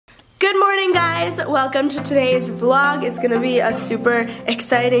guys, welcome to today's vlog. It's gonna be a super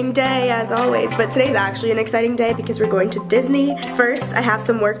exciting day as always, but today's actually an exciting day because we're going to Disney. First, I have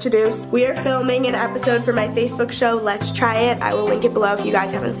some work to do. We are filming an episode for my Facebook show, Let's Try It. I will link it below if you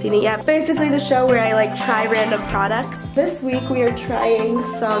guys haven't seen it yet. Basically the show where I like try random products. This week we are trying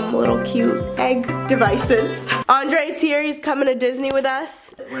some little cute egg devices. Andre's here, he's coming to Disney with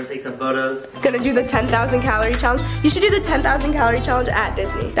us. We're gonna take some photos. Gonna do the 10,000 calorie challenge. You should do the 10,000 calorie challenge at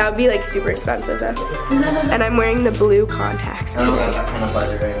Disney. That would be like super expensive though. And I'm wearing the blue contacts today. I don't have that kind of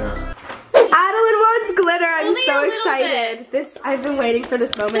budget right now. Adeline wants glitter. I'm Only so a little excited. I've been waiting for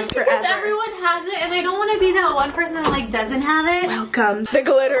this moment Just forever. because everyone has it and I don't want to be that one person that like doesn't have it. Welcome. The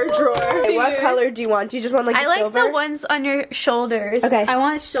glitter drawer. Okay, what color do you want? Do you just want like I like silver? the ones on your shoulders. Okay. I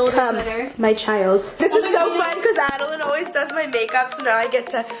want shoulder glitter. My child. This is so fun because Adeline always does my makeup, so now I get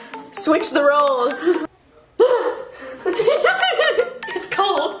to switch the roles. It's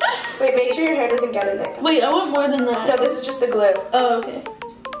cold. Wait, make sure your hair doesn't get in it. Wait, I want more than that. No, this is just the glue. Oh, okay.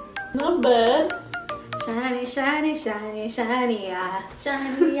 Not bad. Shiny, shiny, shiny, shiny, yeah.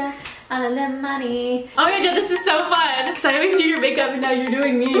 Shiny, yeah. I love money. Oh my god, this is so fun. Because I always do your makeup and now you're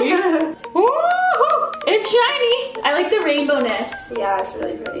doing me. Woo! It's shiny. I like the rainbowness. Yeah, it's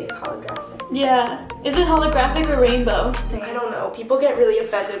really pretty. Holographic. Yeah. Is it holographic or rainbow? I don't know. People get really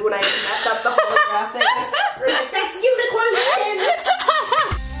offended when I mess up the holographic. They're like, that's unicorn skin!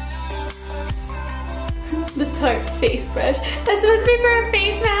 The Tarte face brush. That's supposed to be for a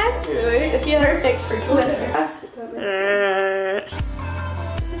face mask. Really? It's perfect for glitter.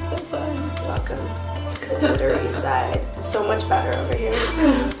 This is so fun. Welcome to the glittery side. It's so much better over here.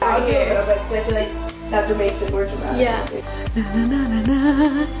 I'll do a little bit because I feel like that's what makes it more dramatic. Yeah. Na, na, na, na,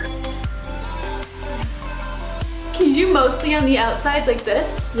 na. Can you do mostly on the outside like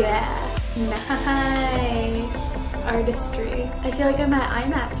this? Yeah. Nice. Artistry. I feel like I'm at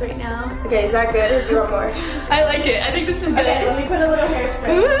IMAX right now. Okay, is that good or do you want more? I like it. I think this is good. Okay, let me put a little hairspray.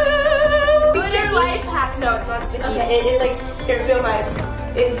 Ooh, It's your life hack. No, it's not sticky. Okay. It like, here, feel mine.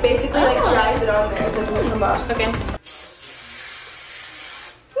 It basically like dries it on there so it doesn't come off. Okay.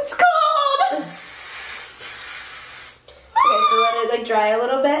 It's cold! Okay, so let it like dry a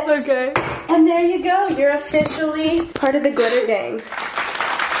little bit. Okay. And there you go. You're officially part of the glitter gang.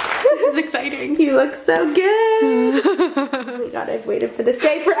 This is exciting. You look so good. Oh my god, I've waited for this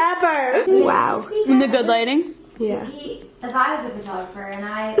day forever. Wow. In the good lighting? Yeah. If I was a photographer and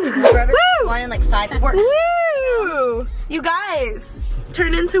I Woo! wanted like 5 works. Woo! You guys,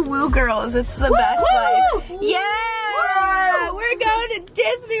 turn into woo girls. It's the best life. Yeah! We're going to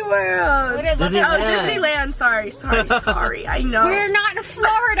Disney World. Disneyland. Oh, Disneyland. Sorry. I know. We're not in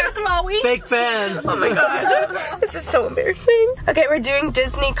Florida, Chloe. Fake fan. Oh my god. This is so embarrassing. Okay, we're doing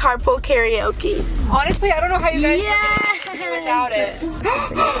Disney carpool karaoke. Honestly, I don't know how you guys can do without it.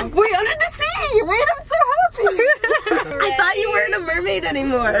 Wait, under the sea! Wait, I'm so happy! I thought you weren't a mermaid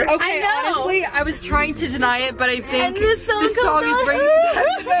anymore. Okay, honestly, I was trying to deny it, but I think this song is bringing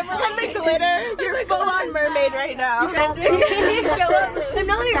And the glitter. You're full on mermaid right now. Yeah.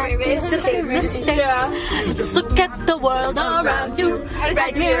 Just look at the world around you.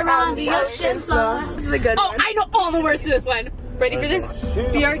 Right here on the ocean floor. This is a good Oh, one. I know all the words to this one. Ready for this?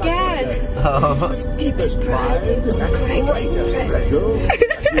 Be our guest. Turn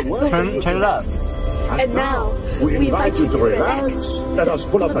it up. And now, we invite you to relax. Let us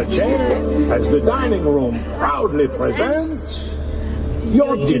pull up a chair as the dining room proudly presents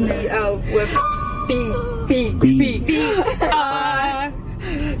your dinner. Oh, whoops.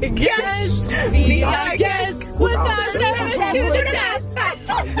 guest, be our guest. With our service to the best.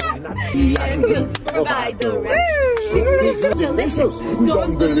 And we'll provide the rest. Delicious.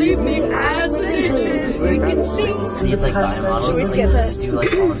 Don't believe me, as delicious. We can sing. These like guy models, like, do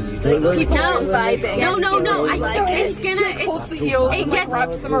like all of these. No. It's gonna.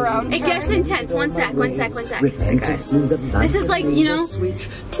 It gets intense. One sec. Repentance in the light. This is like, you know.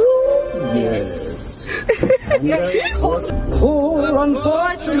 Yes. Poor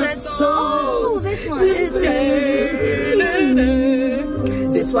unfortunate souls. This one.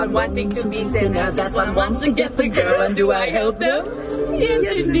 This one wanting to be thinner, that one wants to get the girl, and do I help them?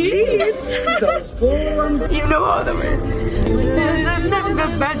 Yes, indeed. Those poor ones. You know all the words.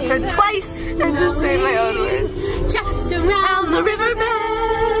 Twice. I just say my own words. Just around the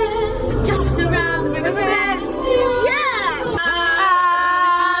riverbed. Just around the riverbed. Yeah!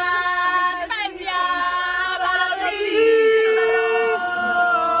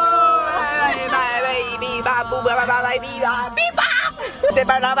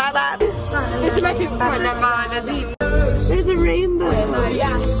 This is my favorite part. There's a rainbow.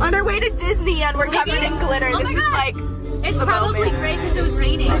 On our way to Disney and we're covered in glitter. This is like It's probably great because it was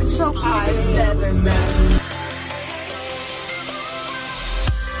raining. so so cute. I've never met.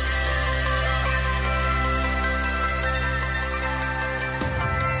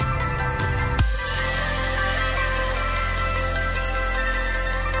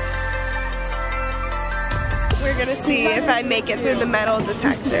 We're gonna see if I make it through the metal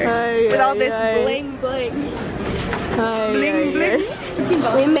detector with all this bling bling. Bling bling.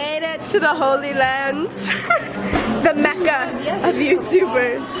 We made it to the Holy Land, the Mecca of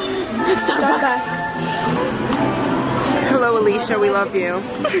YouTubers. Starbucks. Hello, Alicia. We love you.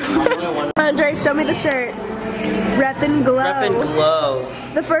 Andre, show me the shirt. Reppin' Glow. Reppin' Glow.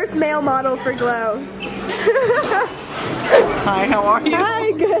 The first male model for Glow. Hi, how are you?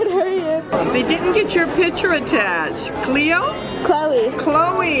 Hi, good, how are you? They didn't get your picture attached. Cleo? Chloe.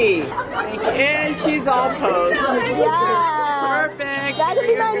 Chloe. And she's all posed. Yeah. Perfect. That could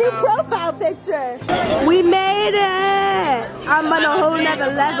be my new profile picture. We made it. I'm on a whole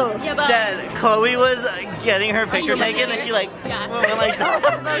nother level. Dad, Chloe was getting her picture taken and she like went like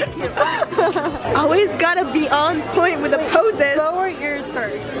that. Always gotta be on point with the poses. Lower ears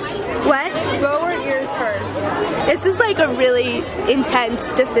first. What? Lower ears first. This is like a really intense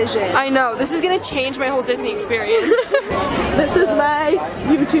decision. I know, this is gonna change my whole Disney experience. This is my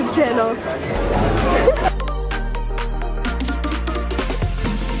YouTube channel.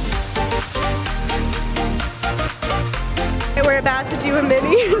 We're about to do a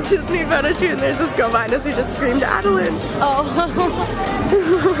mini Disney photo shoot and there's this girl behind us who just screamed Adeline. Oh.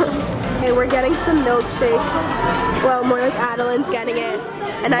 Okay, we're getting some milkshakes. Well, more like Adeline's getting it.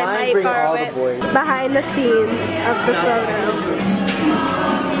 And I might borrow it behind the scenes of the photo.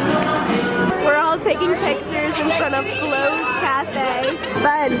 We're all taking pictures in front of Flo's Cafe.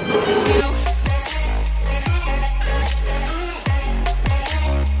 Fun.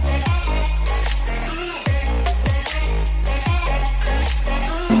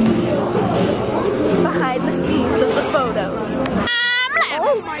 Behind the scenes of the photos.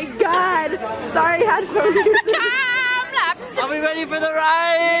 Oh my god! Sorry, headphone users. Are we ready for the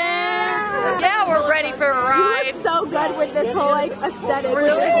ride? Yeah, we're ready for a You ride. look so good with this whole like aesthetic. Really?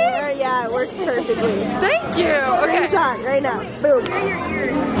 With your hair. Yeah, it works perfectly. Thank you. Okay. Screenshot right now. Boom.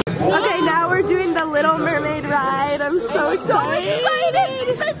 Okay, now we're doing the Little Mermaid ride. I'm so excited.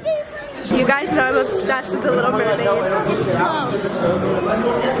 You guys know I'm obsessed with the Little Mermaid.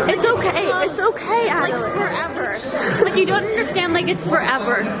 It's okay. It's okay, Adeline. Like forever. Like you don't understand, like it's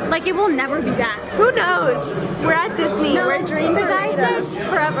forever. Like it will never be back. Who knows? We're at Disney. No, Where dreams the are guy made said of.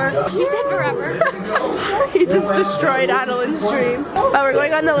 forever. He said forever. He just destroyed Adeline's dreams. But we're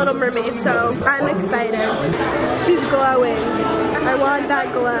going on the Little Mermaid, so I'm excited. She's glowing. I want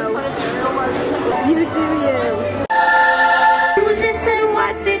that glow. You do you. Who sits and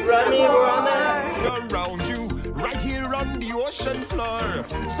what's it? Remy, we're on there. Around you, right here on the ocean floor.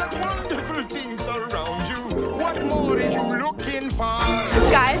 Such wonderful things around you. What more are you looking for?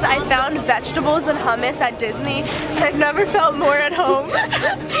 Guys, I found vegetables and hummus at Disney. I've never felt more at home.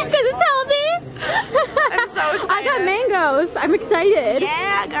 Because it's healthy. I'm so excited. I got mangoes. I'm excited.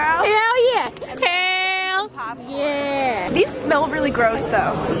 Yeah, girl. Hell yeah. Hell yeah. These smell really gross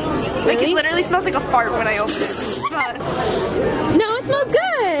though. Like it literally smells like a fart when I open it. No, it smells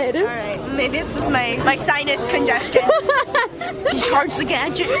good. Alright, maybe it's just my sinus congestion. Charge the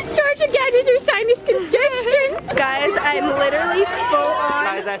gadget. Charge the gadget your sinus congestion. Guys, I'm literally full on.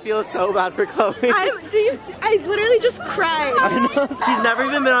 Guys, I feel so bad for Chloe. I literally just cried. I know. She's never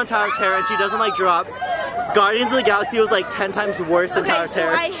even been on Tower of Terror and she doesn't like drops. Guardians of the Galaxy was like 10 times worse than Tower Okay, of so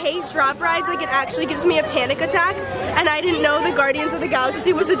Terror. I hate drop rides. Like it actually gives me a panic attack, and I didn't know the Guardians of the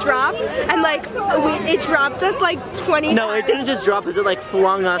Galaxy was a drop, and like it dropped us like 20 No, times. it didn't just drop us, it like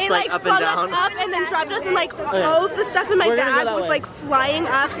flung us It like up and flung down. us up and then dropped us, and like all of the stuff in my We're gonna go bag that was way. like flying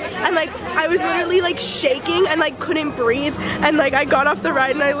up, and like I was literally like shaking and like couldn't breathe, and like I got off the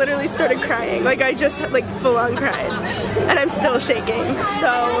ride and I literally started crying. Like I just like full on cried, and I'm still shaking.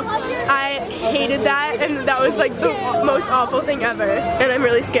 So I hated that, and that was like the most awful thing ever, and I'm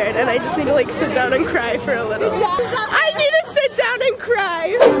really scared, and I just need to like sit down and cry for a little. I need to sit down and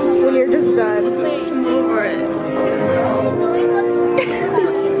cry when you're just done. I'm over it.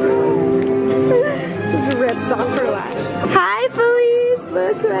 Just rips off her lash. Hi Felice,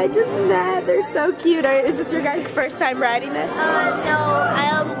 look who I just met. They're so cute. Is this your guys' first time riding this?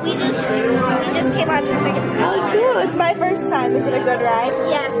 No, we just came on the second time. Oh cool, it's my first time. Is it a good ride?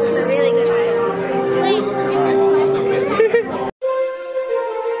 Yes, it's a really good ride.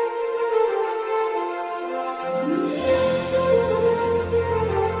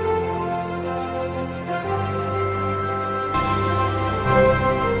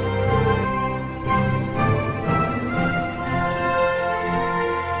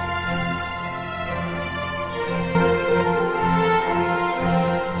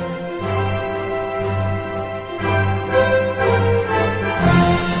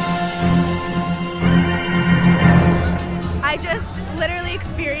 literally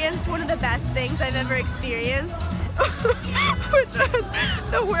experienced one of the best things I've ever experienced, which was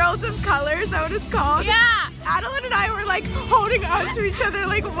the World of Color. Is that what it's called? Yeah! Adeline and I were like holding on to each other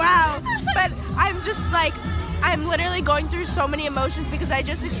like wow. But I'm just like, I'm literally going through so many emotions because I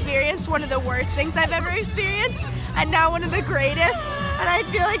just experienced one of the worst things I've ever experienced and now one of the greatest. And I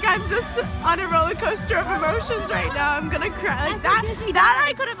feel like I'm just on a roller coaster of emotions right now. I'm gonna cry. Like that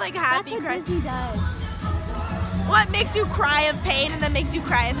I could have like happy cried. Disney does. What makes you cry of pain and then makes you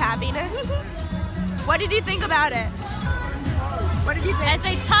cry of happiness? What did you think about it? What did you think? As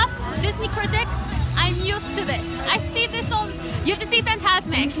a tough Disney critic, I'm used to this. I see this on, you have to see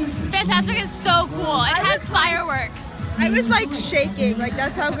Fantasmic. Fantasmic is so cool. It has fireworks. I was like shaking, like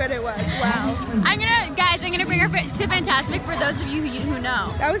that's how good it was. Wow. I'm gonna bring her to Fantasmic for those of you who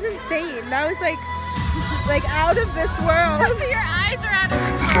know. That was insane. That was like out of this world. Your eyes are out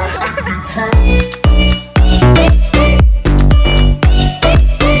of this world.